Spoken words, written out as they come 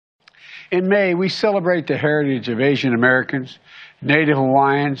In May, we celebrate the heritage of Asian Americans, Native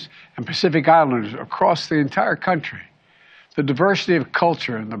Hawaiians, and Pacific Islanders across the entire country. The diversity of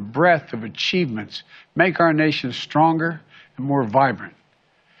culture and the breadth of achievements make our nation stronger and more vibrant.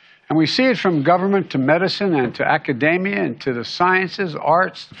 And we see it from government to medicine and to academia and to the sciences,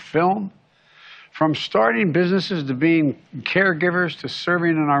 arts, film, from starting businesses to being caregivers to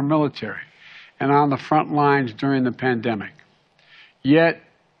serving in our military and on the front lines during the pandemic. Yet,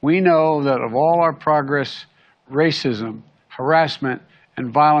 we know that of all our progress, racism, harassment,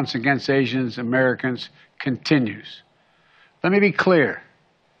 and violence against Asian Americans continues. Let me be clear.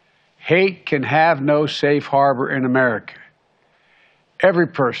 Hate can have no safe harbor in America. Every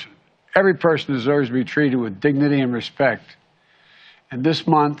person deserves to be treated with dignity and respect. And this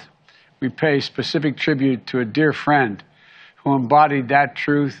month, we pay specific tribute to a dear friend who embodied that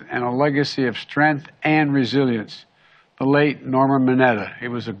truth and a legacy of strength and resilience, the late Norman Mineta. He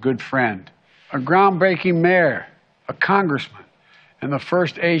was a good friend, a groundbreaking mayor, a congressman, and the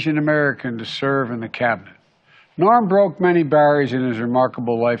first Asian American to serve in the cabinet. Norm broke many barriers in his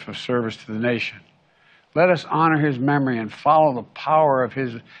remarkable life of service to the nation. Let us honor his memory and follow the power of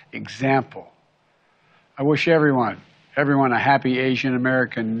his example. I wish everyone a happy Asian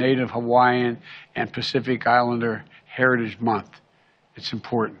American, Native Hawaiian, and Pacific Islander Heritage Month. It's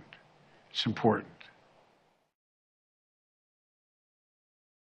important. It's important.